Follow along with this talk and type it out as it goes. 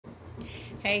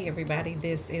Hey everybody,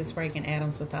 this is Regan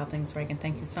Adams with All Things Regan.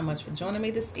 Thank you so much for joining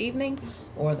me this evening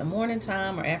or the morning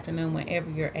time or afternoon, whenever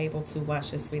you're able to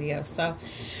watch this video. So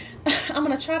I'm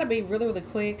going to try to be really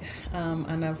quick.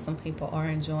 I know some people are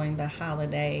enjoying the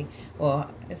holiday. Well,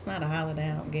 it's not a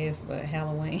holiday, I don't guess, but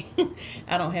Halloween.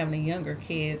 I don't have any younger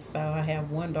kids, so I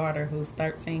have one daughter who's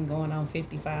 13 going on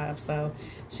 55, so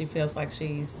she feels like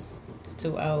she's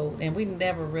too old, and we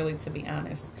never really, to be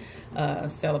honest,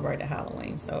 celebrated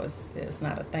Halloween, so it's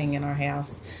not a thing in our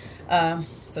house.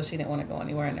 So she didn't want to go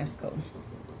anywhere, and that's cool.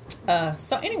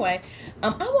 So anyway, I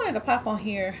wanted to pop on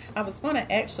here. I was going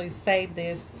to actually save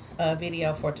this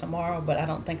video for tomorrow, but I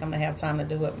don't think I'm gonna have time to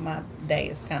do it. My day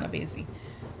is kind of busy.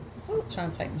 Ooh, trying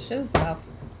to take my shoes off,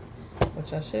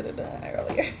 which I should have done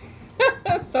earlier.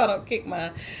 So I don't kick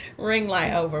my ring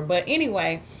light over. But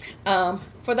anyway,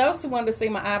 for those who wanted to see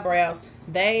my eyebrows,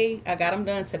 I got them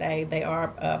done today. They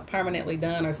are permanently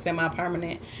done or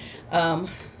semi-permanent.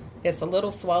 It's a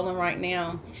little swollen right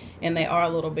now, and they are a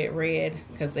little bit red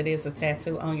because it is a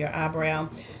tattoo on your eyebrow.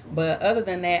 But other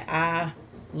than that, I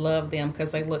love them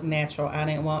because they look natural. I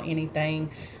didn't want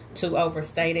anything too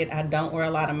overstated. I don't wear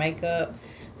a lot of makeup,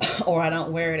 or I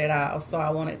don't wear it at all, so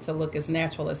I want it to look as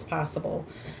natural as possible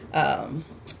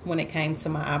when it came to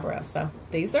my eyebrows. So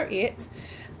these are it.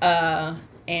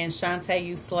 And Shantae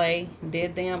You Slay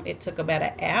did them. It took about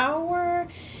an hour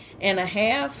and a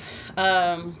half.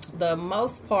 The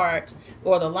most part,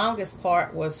 or the longest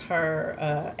part, was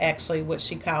her actually what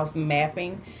she calls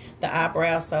mapping the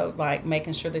eyebrows, so like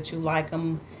making sure that you like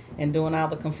them and doing all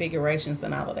the configurations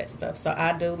and all of that stuff. So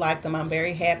I do like them. I'm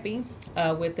very happy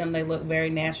with them. They look very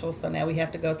natural. So now we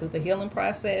have to go through the healing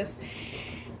process,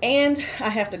 and I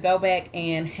have to go back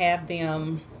and have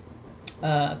them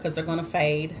because they're going to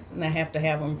fade, and I have to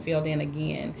have them filled in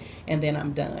again, and then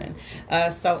I'm done.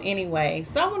 So anyway,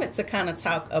 so I wanted to kind of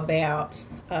talk about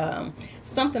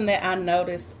something that I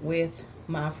noticed with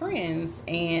my friends,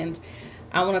 and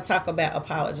I want to talk about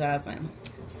apologizing.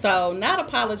 So not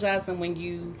apologizing when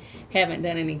you haven't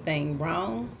done anything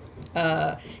wrong,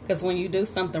 because when you do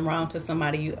something wrong to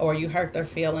somebody, or you hurt their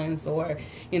feelings, or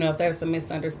if there's a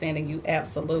misunderstanding, you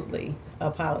absolutely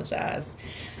apologize.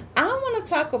 I want to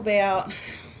talk about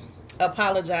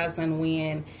apologizing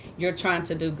when you're trying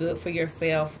to do good for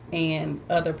yourself and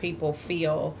other people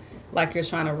feel like you're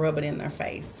trying to rub it in their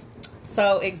face.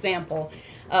 So example,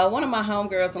 one of my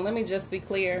homegirls, and let me just be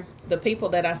clear, the people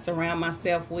that I surround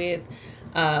myself with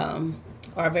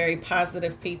are very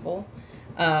positive people.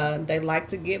 They like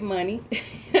to get money.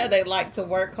 They like to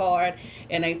work hard,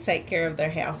 and they take care of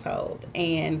their household.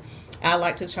 And I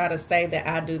like to try to say that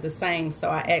I do the same. So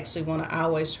I actually want to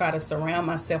always try to surround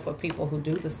myself with people who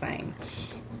do the same.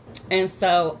 And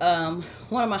so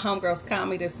one of my homegirls called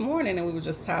me this morning, and we were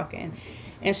just talking.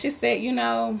 And she said,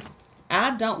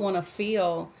 I don't want to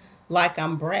feel like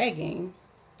I'm bragging,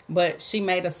 but she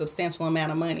made a substantial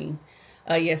amount of money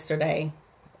yesterday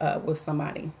with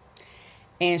somebody.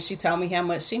 And she told me how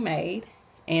much she made,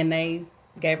 and they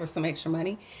gave her some extra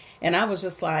money. And I was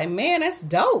just like, man, that's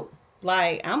dope.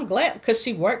 Like, I'm glad, because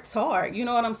she works hard. You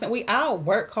know what I'm saying? We all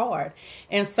work hard.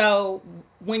 And so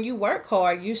when you work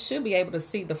hard, you should be able to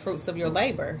see the fruits of your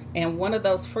labor. And one of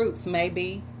those fruits may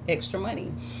be extra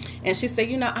money. And she said,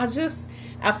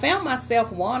 I found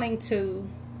myself wanting to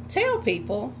tell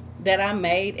people that I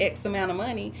made X amount of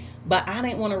money, but I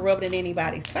didn't want to rub it in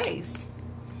anybody's face.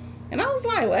 And I was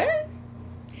like, what?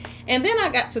 And then I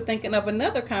got to thinking of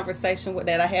another conversation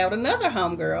that I had with another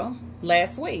homegirl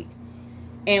last week.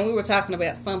 And we were talking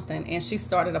about something, and she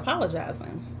started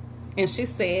apologizing. And she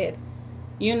said,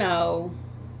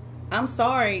 I'm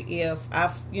sorry if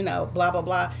I've, blah, blah,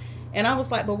 blah. And I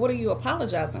was like, but what are you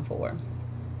apologizing for?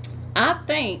 I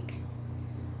think,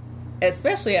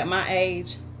 especially at my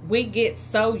age, we get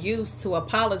so used to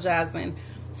apologizing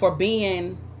for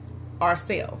being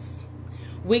ourselves.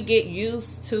 We get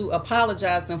used to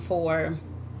apologizing for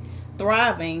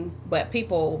thriving, but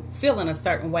people feeling a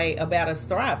certain way about us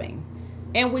thriving.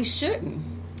 And we shouldn't.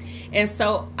 And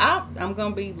so I'm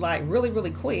going to be like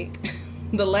really quick.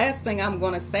 The last thing I'm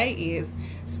going to say is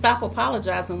stop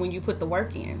apologizing when you put the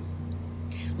work in.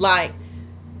 Like,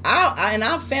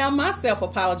 I found myself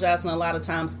apologizing a lot of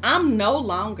times. I'm no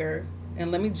longer,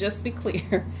 and let me just be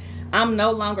clear, I'm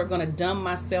no longer going to dumb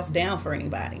myself down for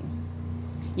anybody.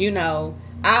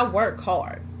 I work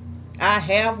hard. I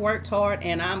have worked hard,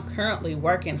 and I'm currently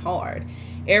working hard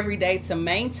every day to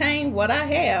maintain what I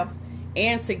have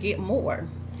and to get more.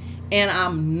 And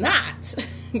I'm not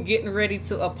getting ready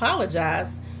to apologize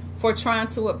for trying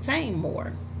to obtain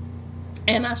more.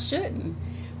 And I shouldn't.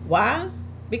 Why?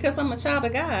 Because I'm a child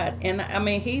of God. And I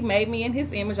mean, he made me in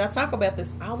his image. I talk about this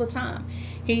all the time.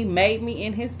 He made me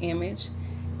in his image.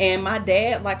 And my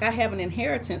dad, like, I have an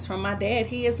inheritance from my dad.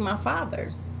 He is my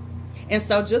father. And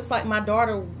so just like my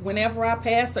daughter, whenever I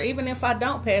pass, or even if I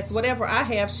don't pass, whatever I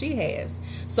have, she has.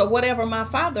 So whatever my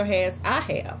father has, I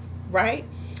have, right?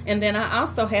 And then I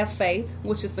also have faith,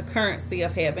 which is the currency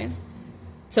of heaven,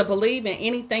 to believe in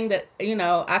anything that,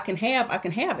 I can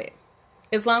have it.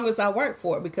 As long as I work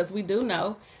for it, because we do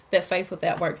know that faith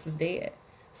without works is dead.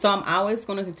 So I'm always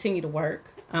going to continue to work.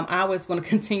 I'm always going to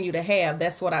continue to have.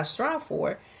 That's what I strive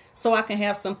for. So I can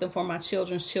have something for my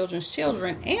children's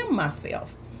children and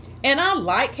myself. And I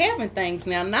like having things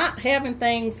now, not having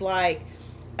things like,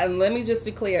 and let me just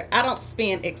be clear, I don't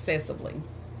spend excessively.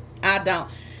 I don't.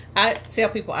 I tell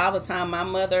people all the time, my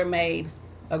mother made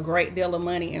a great deal of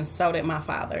money, and so did my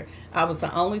father. I was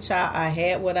the only child. I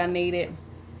had what I needed.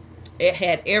 It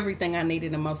had everything I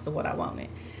needed and most of what I wanted.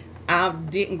 I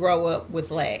didn't grow up with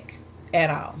lack at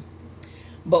all.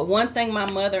 But one thing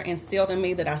my mother instilled in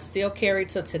me that I still carry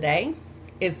to today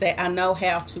is that I know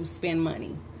how to spend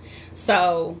money.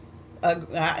 So,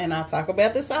 and I talk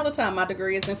about this all the time, my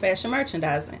degree is in fashion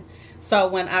merchandising. So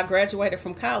when I graduated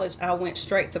from college, I went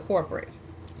straight to corporate.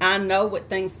 I know what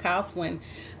things cost when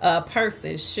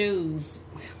purses, shoes,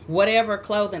 whatever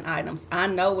clothing items. I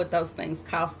know what those things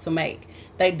cost to make.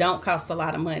 They don't cost a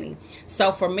lot of money.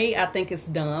 So for me, I think it's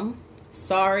dumb.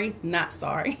 Sorry, not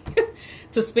sorry.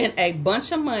 To spend a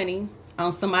bunch of money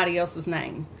on somebody else's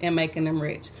name and making them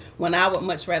rich, when I would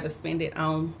much rather spend it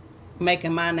on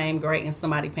making my name great and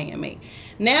somebody paying me.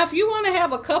 Now, if you want to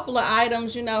have a couple of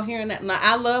items, here and that. Now,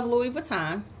 I love Louis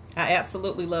Vuitton. I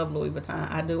absolutely love Louis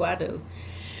Vuitton. I do.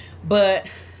 But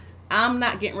I'm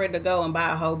not getting ready to go and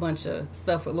buy a whole bunch of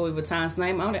stuff with Louis Vuitton's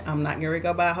name on it. I'm not getting ready to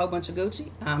go buy a whole bunch of Gucci.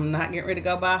 I'm not getting ready to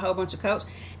go buy a whole bunch of Coach.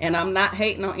 And I'm not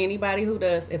hating on anybody who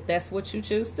does. If that's what you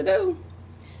choose to do,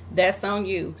 that's on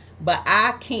you. But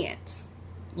I can't.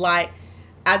 Like,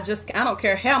 I don't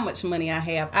care how much money I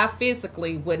have. I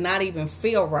physically would not even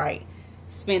feel right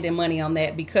spending money on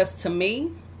that, because to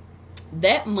me,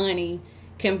 that money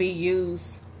can be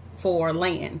used for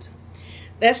land.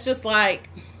 That's just like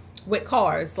with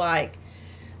cars. Like,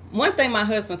 one thing my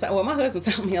husband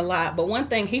taught me a lot, but one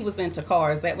thing, he was into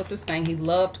cars. That was his thing. He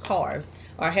loved cars.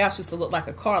 Our house used to look like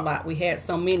a car lot. We had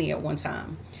so many at one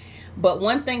time. But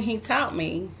one thing he taught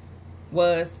me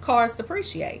was cars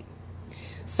depreciate.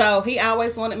 So he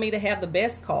always wanted me to have the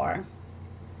best car,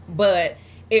 but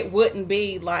it wouldn't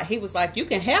be like, he was like, you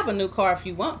can have a new car if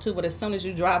you want to, but as soon as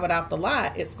you drive it off the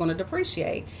lot, it's going to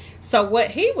depreciate. So what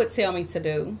he would tell me to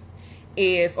do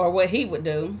is, or what he would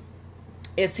do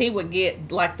is, he would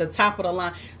get like the top of the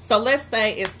line. So let's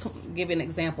say give you an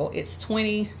example. It's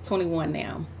 2021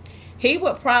 now. He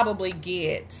would probably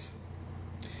get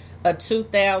a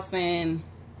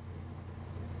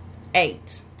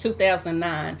 2008,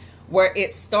 2009, where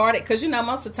it started, because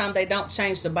most of the time they don't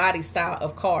change the body style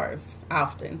of cars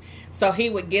often. So he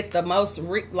would get the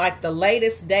the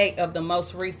latest date of the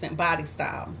most recent body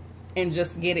style and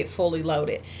just get it fully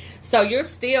loaded. So you're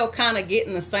still kind of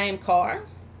getting the same car,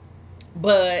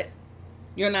 but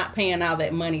you're not paying all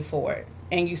that money for it,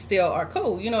 and you still are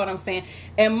cool. You know what I'm saying?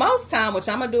 And most time, which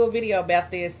I'm gonna do a video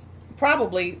about this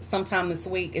probably sometime this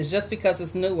week, is just because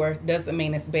it's newer doesn't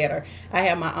mean it's better. I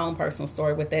have my own personal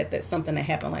story with that. That's something that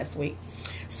happened last week.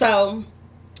 So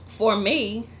for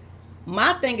me,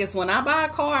 my thing is, when I buy a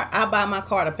car, I buy my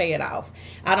car to pay it off.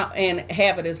 And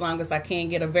have it as long as I can.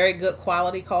 Get a very good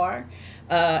quality car,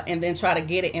 and then try to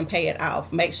get it and pay it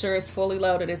off. Make sure it's fully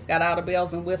loaded. It's got all the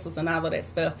bells and whistles and all of that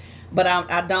stuff. But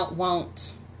I don't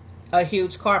want a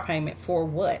huge car payment. For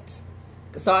what?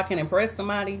 So I can impress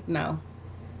somebody? No.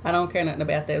 I don't care nothing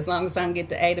about that. As long as I can get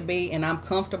to A to B and I'm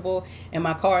comfortable and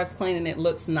my car is clean and it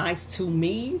looks nice to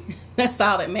me, that's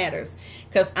all that matters.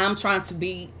 Because I'm trying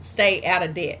to stay out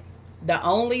of debt. The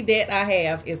only debt I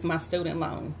have is my student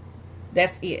loan.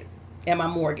 That's it. And my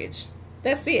mortgage.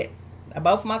 That's it.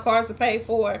 Both of my cars are paid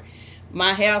for.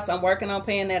 My house, I'm working on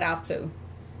paying that off too.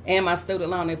 And my student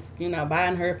loan, if,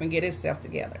 buying her up and get itself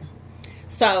together.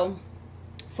 So,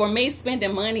 for me,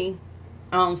 spending money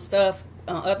on stuff,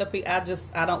 on other people,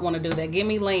 I don't want to do that. Give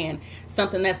me land,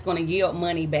 something that's going to yield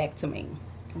money back to me,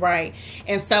 right?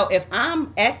 And so if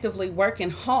I'm actively working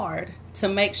hard to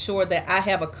make sure that I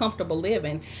have a comfortable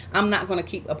living, I'm not going to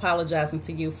keep apologizing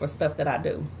to you for stuff that I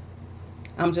do.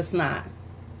 I'm just not.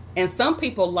 And some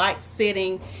people like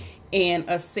sitting in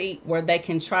a seat where they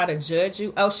can try to judge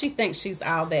you. Oh, she thinks she's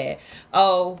all that.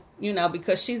 Oh,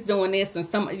 because she's doing this, and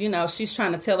she's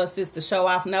trying to tell us this to show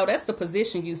off. No, that's the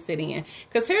position you sit in.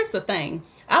 Because here's the thing.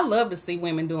 I love to see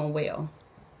women doing well.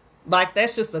 Like,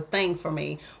 that's just a thing for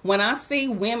me. When I see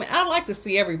women, I like to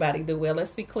see everybody do well.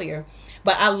 Let's be clear.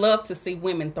 But I love to see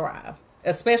women thrive,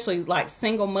 especially like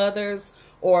single mothers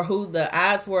or who the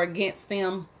odds were against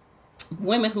them.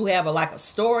 Women who have like a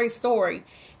story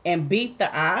and beat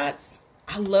the odds.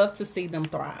 I love to see them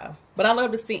thrive. But I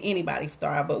love to see anybody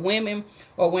thrive. But women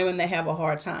or women that have a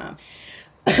hard time,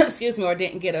 excuse me, or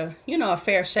didn't get a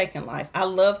fair shake in life, I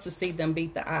love to see them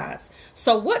beat the odds.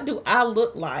 So what do I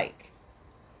look like?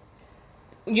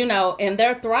 And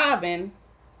they're thriving,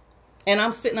 and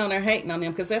I'm sitting on there hating on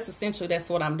them, because that's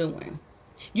what I'm doing.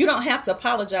 You don't have to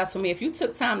apologize for me. If you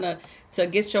took time to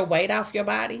get your weight off your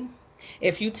body,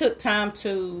 if you took time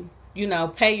to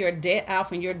pay your debt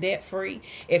off and you're debt free,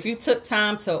 if you took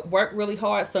time to work really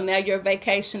hard, so now you're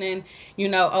vacationing,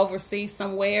 overseas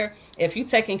somewhere, if you're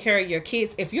taking care of your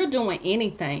kids, if you're doing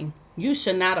anything, you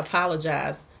should not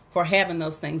apologize for having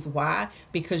those things. Why?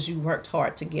 Because you worked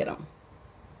hard to get them.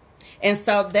 And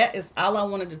so that is all I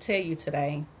wanted to tell you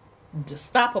today. Just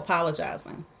stop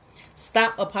apologizing.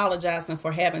 Stop apologizing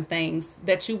for having things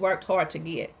that you worked hard to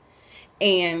get.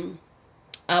 And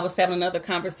I was having another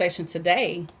conversation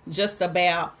today just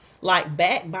about like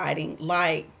backbiting.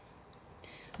 Like,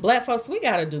 Black folks, we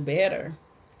got to do better.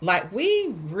 Like, we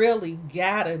really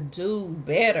got to do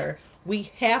better.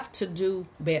 We have to do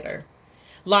better.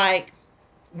 Like,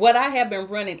 what I have been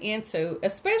running into,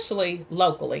 especially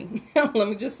locally, let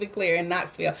me just be clear, in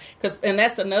Knoxville, and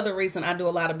that's another reason I do a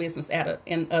lot of business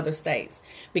in other states,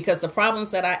 because the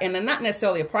problems and they're not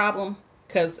necessarily a problem,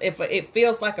 because if it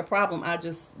feels like a problem, I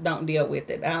just don't deal with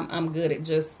it. I'm good at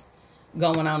just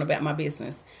going on about my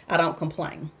business. I don't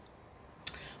complain.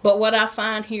 But what I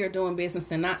find here doing business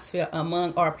in Knoxville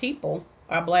among our people,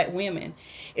 our Black women,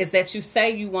 is that you say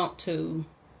you want to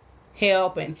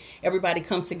help and everybody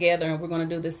come together and we're going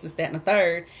to do this, that, and the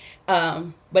third.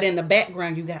 But in the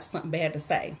background, you got something bad to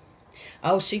say.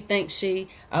 Oh, she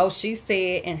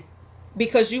said, and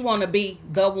because you want to be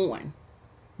the one.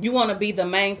 You want to be the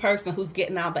main person who's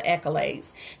getting all the accolades.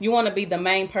 You want to be the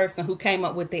main person who came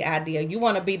up with the idea. You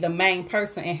want to be the main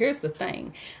person. And here's the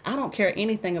thing. I don't care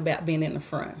anything about being in the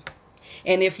front.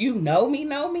 And if you know me,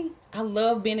 I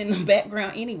love being in the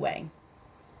background anyway.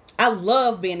 I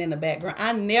love being in the background.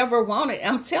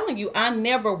 I'm telling you, I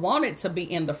never wanted to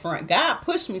be in the front. God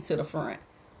pushed me to the front.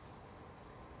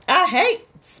 I hate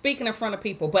speaking in front of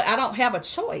people, but I don't have a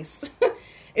choice.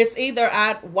 It's either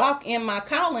I walk in my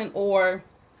calling or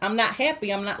I'm not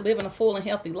happy. I'm not living a full and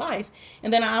healthy life.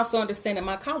 And then I also understand that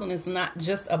my calling is not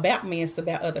just about me. It's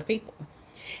about other people.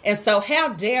 And so how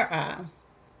dare I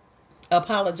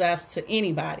apologize to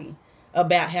anybody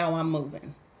about how I'm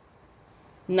moving?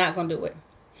 Not going to do it.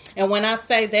 And when I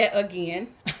say that again,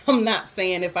 I'm not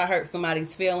saying if I hurt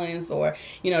somebody's feelings or,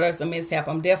 there's a mishap,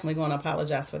 I'm definitely going to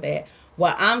apologize for that.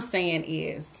 What I'm saying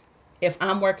is, if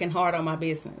I'm working hard on my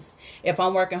business, if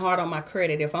I'm working hard on my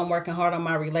credit, if I'm working hard on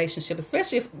my relationship,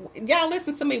 especially if y'all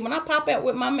listen to me, when I pop out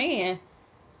with my man,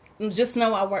 just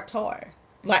know I worked hard.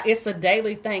 Like, it's a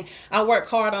daily thing. I work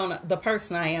hard on the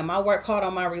person I am. I work hard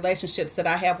on my relationships that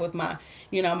I have with my,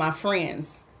 my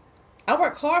friends. I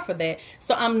work hard for that.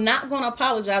 So I'm not going to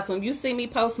apologize. When you see me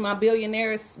post my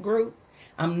billionaires group,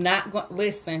 I'm not going to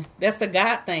listen. That's a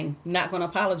God thing. Not going to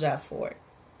apologize for it.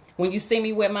 When you see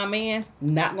me with my man,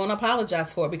 not going to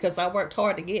apologize for it because I worked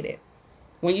hard to get it.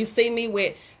 When you see me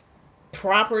with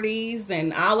properties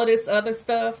and all of this other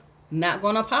stuff, not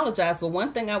going to apologize. But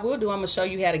one thing I will do, I'm going to show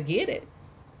you how to get it.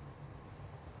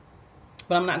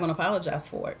 But I'm not going to apologize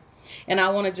for it. And I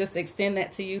want to just extend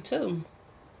that to you too.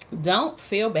 Don't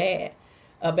feel bad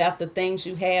about the things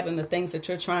you have and the things that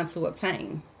you're trying to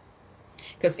obtain.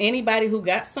 Because anybody who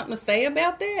got something to say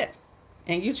about that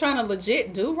and you trying to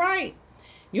legit do right,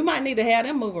 you might need to have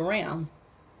them move around.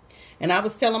 And I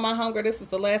was telling my homegirl, this is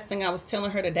the last thing I was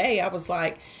telling her today. I was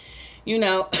like,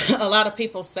 a lot of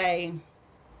people say,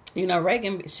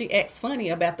 Regan, she acts funny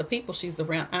about the people she's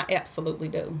around. I absolutely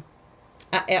do.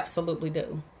 I absolutely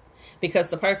do. Because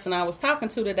the person I was talking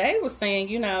to today was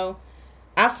saying,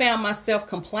 I found myself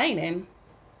complaining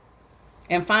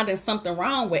and finding something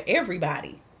wrong with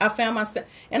everybody. I found myself,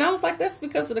 and I was like, that's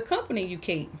because of the company you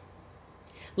keep.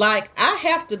 Like, I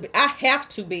have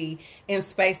to be in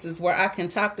spaces where I can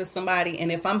talk to somebody,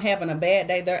 and if I'm having a bad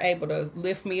day, they're able to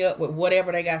lift me up with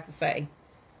whatever they got to say.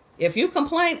 If you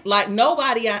complain, like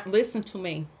listen to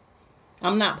me.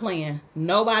 I'm not playing.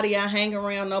 Nobody I hang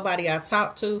around, nobody I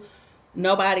talk to,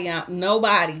 nobody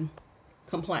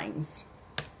complains.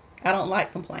 I don't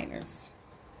like complainers.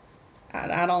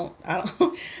 I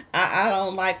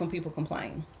don't like when people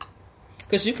complain.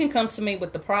 Because you can come to me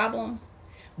with the problem,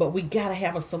 but we got to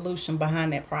have a solution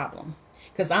behind that problem.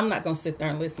 Because I'm not going to sit there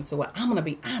and listen to it. I'm going to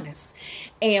be honest.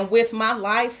 And with my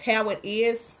life, how it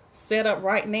is set up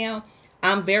right now,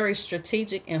 I'm very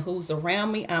strategic in who's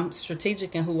around me. I'm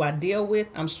strategic in who I deal with.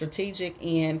 I'm strategic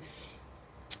in,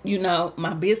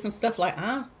 my business stuff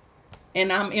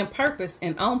and I'm in purpose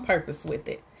and on purpose with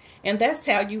it. And that's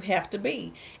how you have to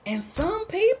be. And some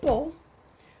people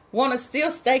want to still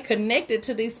stay connected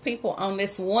to these people on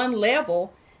this one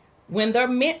level when they're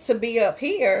meant to be up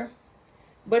here.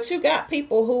 But you got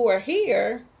people who are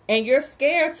here and you're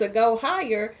scared to go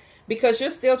higher because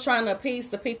you're still trying to appease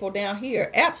the people down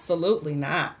here. Absolutely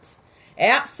not.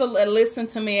 Absolutely. Listen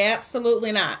to me.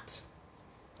 Absolutely not.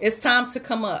 It's time to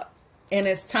come up. And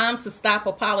it's time to stop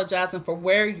apologizing for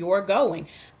where you're going.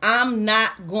 I'm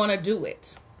not going to do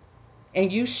it.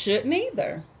 And you shouldn't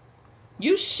either.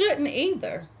 You shouldn't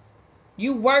either.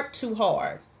 You work too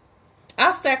hard.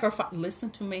 Listen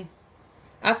to me.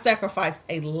 I sacrificed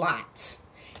a lot.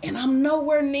 And I'm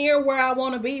nowhere near where I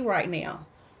want to be right now.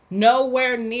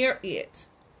 Nowhere near it.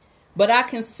 But I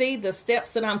can see the steps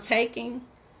that I'm taking.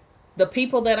 The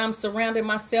people that I'm surrounding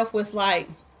myself with. Like,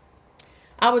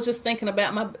 I was just thinking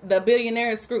about the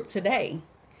billionaires group today.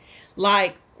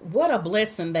 Like, what a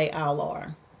blessing they all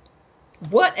are.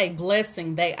 What a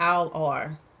blessing they all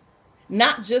are.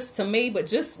 Not just to me, but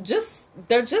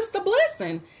they're just a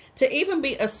blessing to even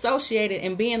be associated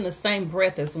and be in the same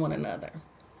breath as one another.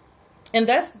 And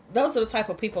those are the type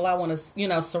of people I want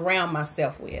to, surround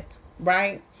myself with.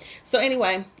 Right? So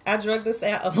anyway, I drug this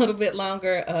out a little bit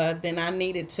longer than I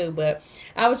needed to, but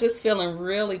I was just feeling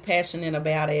really passionate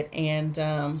about it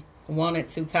and wanted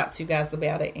to talk to you guys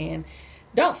about it. And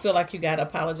don't feel like you got to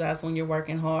apologize when you're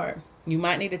working hard. You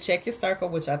might need to check your circle,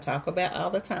 which I talk about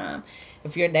all the time.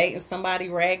 If you're dating somebody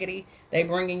raggedy, they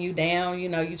bringing you down,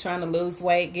 you're trying to lose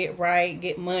weight, get right,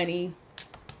 get money,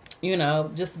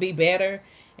 just be better,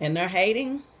 and they're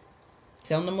hating,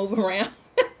 tell them to move around.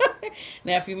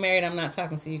 Now, if you're married, I'm not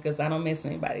talking to you because I don't miss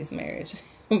anybody's marriage.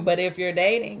 But if you're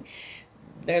dating,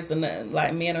 there's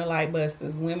like men are like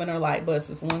buses, women are like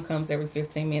buses. One comes every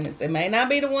 15 minutes. It may not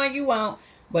be the one you want,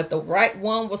 but the right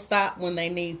one will stop when they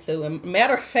need to. And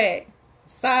matter of fact,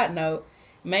 side note,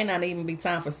 it may not even be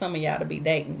time for some of y'all to be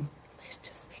dating. Let's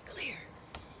just be clear.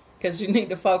 Because you need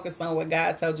to focus on what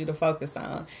God told you to focus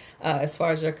on as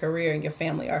far as your career and your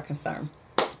family are concerned.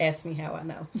 Ask me how I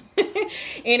know.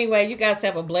 Anyway, you guys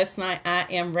have a blessed night. I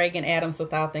am Regan Adams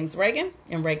with All Things Regan.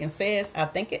 And Regan says, I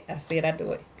think it, I see it, I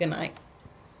do it. Good night.